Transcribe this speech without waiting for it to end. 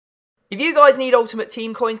If you guys need Ultimate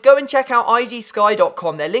Team coins, go and check out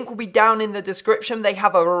igsky.com. Their link will be down in the description. They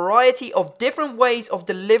have a variety of different ways of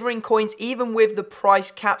delivering coins, even with the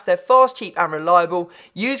price caps. They're fast, cheap, and reliable.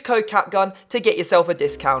 Use code CAPGUN to get yourself a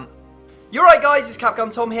discount. You're right, guys, it's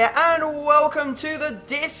Capgun Tom here, and welcome to the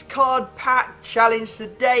Discard Pack Challenge.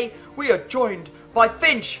 Today, we are joined by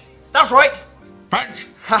Finch. That's right, Finch.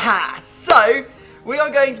 Haha. So, we are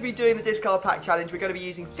going to be doing the Discard Pack Challenge. We're going to be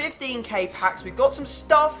using 15k packs. We've got some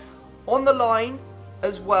stuff on the line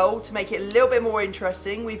as well to make it a little bit more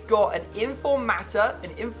interesting. We've got an Inform Matter, an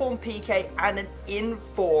Inform PK, and an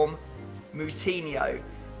Inform Moutinho.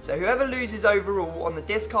 So whoever loses overall on the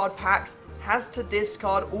discard packs has to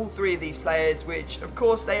discard all three of these players, which of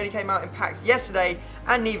course they only came out in packs yesterday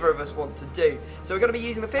and neither of us want to do. So we're going to be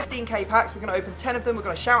using the 15k packs. We're going to open 10 of them. We're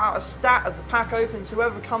going to shout out a stat as the pack opens.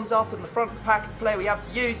 Whoever comes up in the front of the pack is the player we have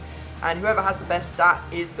to use, and whoever has the best stat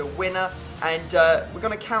is the winner. And we're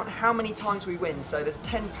going to count how many times we win. So there's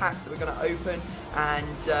 10 packs that we're going to open,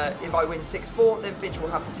 and if I win 6-4, then Finch will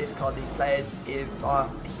have to discard these players. If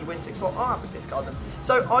he wins 6-4, I'll have to discard them.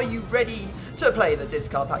 So are you ready to play the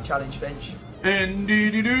Discard Pack Challenge, Finch?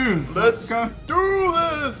 Indeed do. Let's go do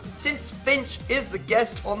this! Since Finch is the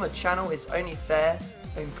guest on the channel, it's only fair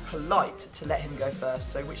and polite to let him go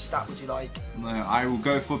first. So which stat would you like? No, I will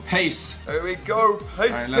go for pace. Here we go.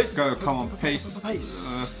 Pace, Alright, let's go. Come on, pace.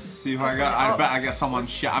 Let's see if I get. I bet I get someone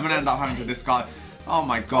shit. I'm gonna end up having to discard. Oh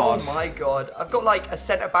my god. Oh my god. I've got like a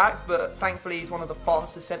centre back, but thankfully he's one of the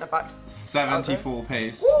fastest centre backs. 74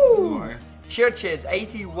 pace. Woo! Churches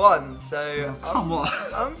 81. So come on.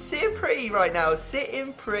 I'm sitting pretty right now.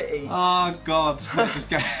 Sitting pretty. Oh god.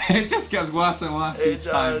 It just gets worse and worse each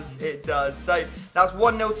time. It does. So that's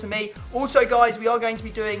 1-0 to me. Also, guys, we are going to be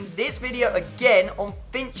doing this video again on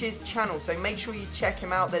Finch's channel. So make sure you check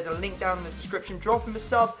him out. There's a link down in the description. Drop him a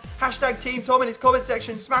sub. Hashtag Team Tom in his comment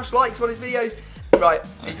section. Smash likes on his videos. Right.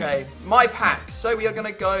 Okay. My packs. So we are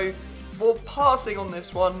going to go for passing on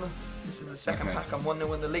this one. This is the second pack. I'm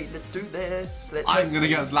 1-0 in the lead. Let's do this. I'm going to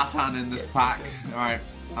get Zlatan in this pack. Alright.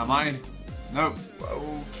 Am I? Nope.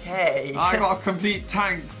 Okay. I got a complete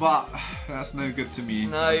tank, but that's no good to me.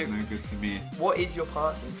 No. That's no good to me. What is your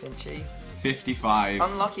passing, Finchy? 55.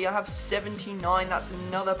 Unlucky, I have 79. That's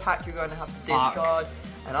another pack you're going to have to discard.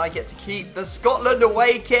 And I get to keep the Scotland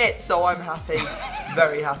away kit. So I'm happy.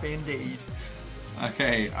 Very happy indeed.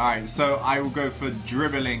 Okay, alright, so I will go for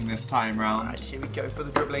dribbling this time round. Alright, here we go for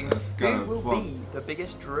the dribbling. Let's go. Who will be the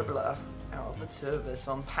biggest dribbler out of the two of us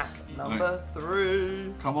on pack number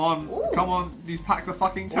 3? Come on, come on. These packs are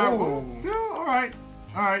fucking terrible. Yeah, alright.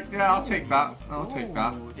 Alright, yeah, I'll take that. I'll take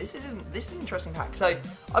that. This is an interesting pack. So,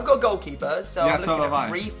 I've got a goalkeeper, so I'm looking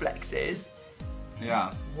at reflexes.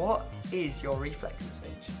 Yeah. What is your reflexes,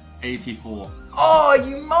 Finch? 84. Oh,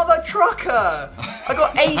 you mother trucker! I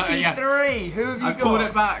got 83. Yes. Who have you got? I pulled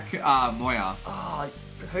it back. Moya. Oh,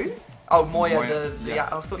 who? Oh, Moya. Yeah.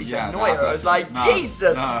 I thought you said Neuer. I was like,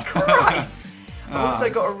 Jesus Christ! I've also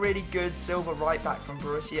got a really good silver right back from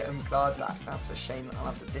Borussia and Gladbach. That's a shame that I'll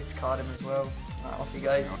have to discard him as well. Right, off he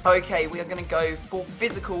goes. Okay, we are going to go for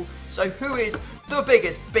physical. So who is the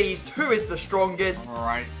biggest beast? Who is the strongest?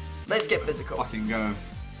 Alright. Let's get physical. Fucking go.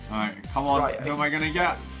 Alright, come on. Right, who am I going to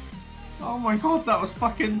get? Oh my god, that was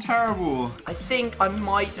fucking terrible. I think I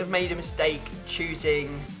might have made a mistake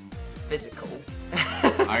choosing physical.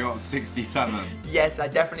 I got 67. Yes, I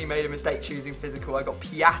definitely made a mistake choosing physical. I got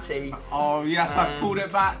Piatti. Oh yes, I pulled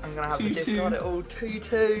it back. I'm going to have to discard it all.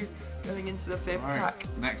 2-2 going into the 5th pack.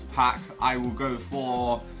 Next pack, I will go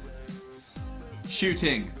for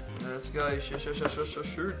shooting. Let's go.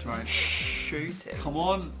 Shoot. Right. Shooting. Come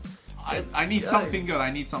on. I need something good. I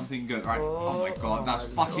need something good. Right. Oh my god, that's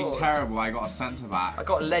fucking terrible. I got a centre back. I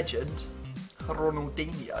got a legend,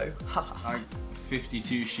 Ronaldinho.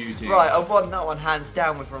 52 shooting. Right, I've won that one hands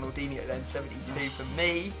down with Ronaldinho then. 72 for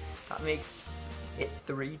me. That makes it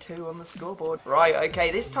 3-2 on the scoreboard. Right,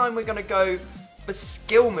 okay, this time we're going to go for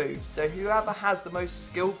skill moves. So whoever has the most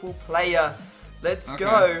skillful player, let's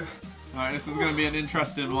go. Alright, this is going to be an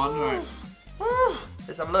interesting one. Right.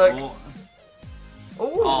 Let's have a look.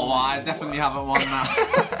 Oh, well, I definitely haven't won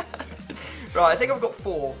that. Right, I think I've got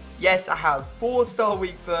 4. Yes, I have. 4-star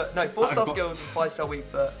weak foot. No, 4-star skills and 5-star weak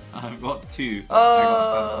foot. I've got 2.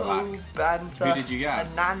 Oh, banter. Who did you get?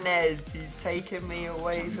 Hernandez. He's taken me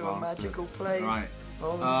away to a magical place. Right.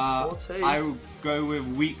 4-2. I will go with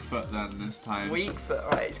weak foot then this time. Weak foot.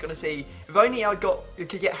 Right, it's gonna see. If only I could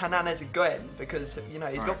get Hernandez again, because you know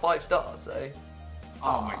he's got 5 stars. So.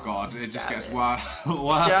 Oh my god, it just gets worse and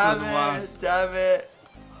worse. Damn it!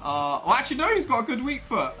 Well, actually, no, he's got a good weak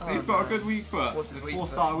foot. Oh, he's got a good weak foot. What's his weak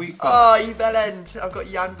 4-star weak foot. Oh, you bellend. I've got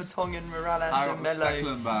Jan Vertonghen, Morales, I and got the Melo.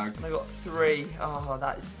 Stecklenburg. And I got 3. Oh,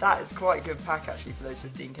 that is quite a good pack actually for those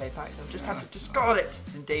 15k packs. I've just had to discard it.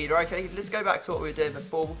 Indeed. Right, okay, let's go back to what we were doing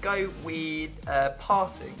before. We'll go with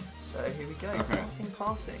passing. So here we go. Okay.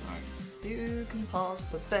 Passing. Right. Who can pass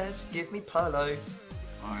the best? Give me Pirlo.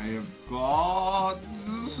 I have got...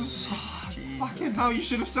 Fucking hell, you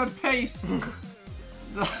should have said pace. You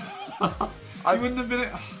wouldn't have been...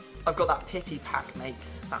 I've got that pity pack, mate.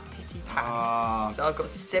 That pity pack. So I've got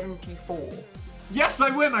 74. Yes,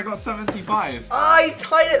 I win. I got 75. He's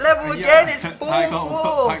tied at level again. It's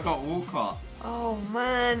 4-4. I got Walcott. Oh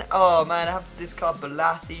man. I have to discard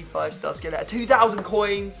Balassi, 5-star skeleton, 2,000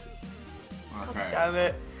 coins. Okay. God damn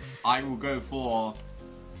it. I will go for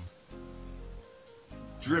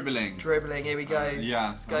dribbling. Dribbling. Here we go. Yeah.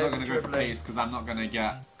 Let's I'm not go gonna go for pace because I'm not gonna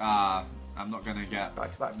get.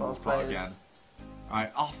 Back-to-back fast players again.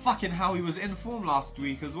 Alright. Oh fucking hell! He was in form last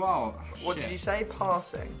week as well. What did you say?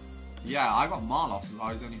 Passing. Yeah, I got Marlos.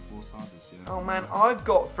 I was only 4-star this year. Oh man, I've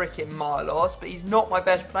got freaking Marlos, but he's not my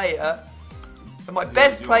best player. And my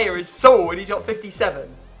best player is Saul, and he's got 57.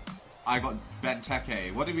 I got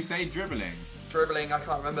Benteke. What did we say? Dribbling. Dribbling, I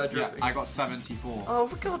can't remember dribbling. Yeah, I got 74. Oh,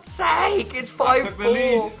 for God's sake, it's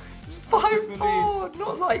 5-4. It's 5-4.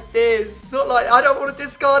 Not like this. Not like, I don't want to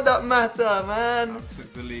discard that matter, man. I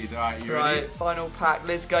took the lead. Alright, you ready? ready? Final pack.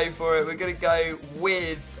 Let's go for it. We're going to go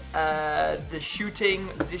with the shooting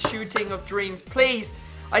of dreams. Please,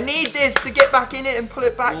 I need this to get back in it and pull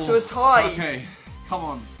it back to a tie. Okay, come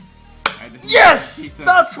on. Yes!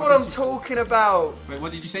 That's what I'm talking about. Wait,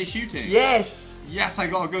 what did you say? Shooting? Yes. Yes, I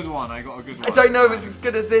got a good one. I don't know if it's as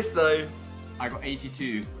good as this though. I got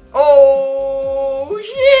 82. Oh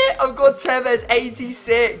shit! I've got Tevez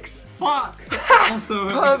 86. Fuck! Also,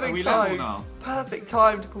 perfect time. Now? Perfect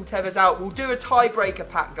time to pull Tevez out. We'll do a tiebreaker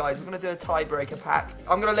pack, guys. We're gonna do a tiebreaker pack.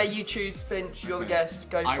 I'm gonna let you choose, Finch. You're the guest.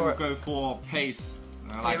 Go for it. I will go for pace.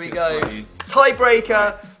 Here we go.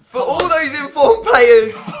 Tiebreaker for all those informed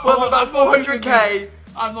players. Worth about 400k.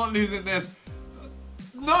 I'm not losing this.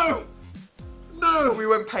 No. No. We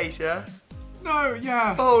went pace, yeah. No.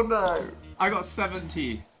 Yeah. Oh no. I got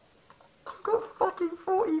 70. I've got fucking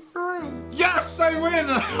 43. Yes, I win!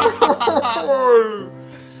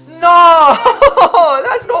 No!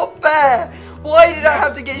 That's not fair! Why did I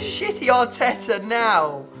have to get shitty Arteta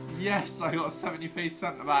now? Yes, I got a 70-pace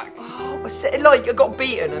centre-back. Oh, like, I got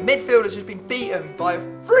beaten. A midfielder's just been beaten by a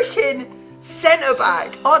freaking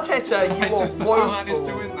centre-back. Arteta, you are woeful. I managed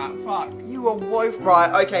to win that, fuck. You are woeful.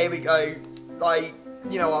 Right, okay, here we go. Like,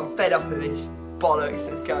 you know, I'm fed up of this bollocks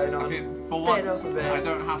that's going on. Okay, for once, I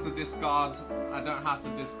don't have to discard. I don't have to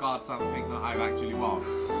discard something that I've actually won.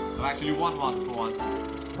 I've actually won one for once.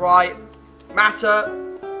 Right, Mata,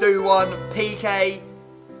 do one. PK.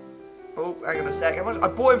 Oh, hang on a sec. How much? I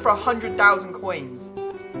bought him for 100,000 coins.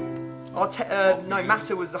 No,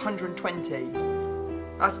 Mata was 120.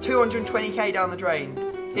 That's 220k down the drain.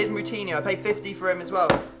 Here's Moutinho. I paid 50 for him as well.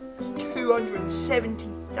 That's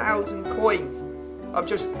 270,000 coins. I've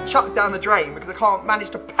just chucked down the drain because I can't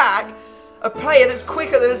manage to pack a player that's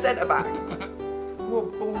quicker than a centre-back.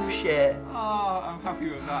 What bullshit. Oh, I'm happy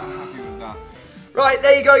with that. I'm happy with that. Right,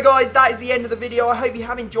 there you go, guys. That is the end of the video. I hope you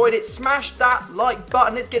have enjoyed it. Smash that like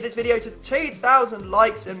button. Let's get this video to 2,000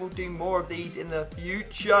 likes and we'll do more of these in the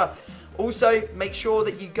future. Also, make sure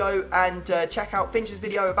that you go and check out Finch's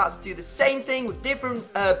video. We're about to do the same thing with different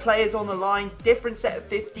players on the line, different set of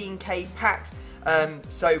 15k packs.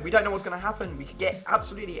 So we don't know what's going to happen. We could get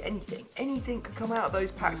absolutely anything. Anything could come out of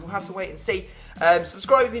those packs. We'll have to wait and see.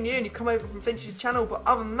 Subscribe if you're new and you come over from Finch's channel. But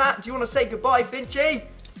other than that, do you want to say goodbye, Finchy?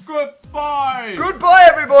 Goodbye! Goodbye,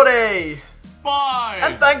 everybody! Bye!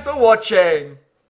 And thanks for watching!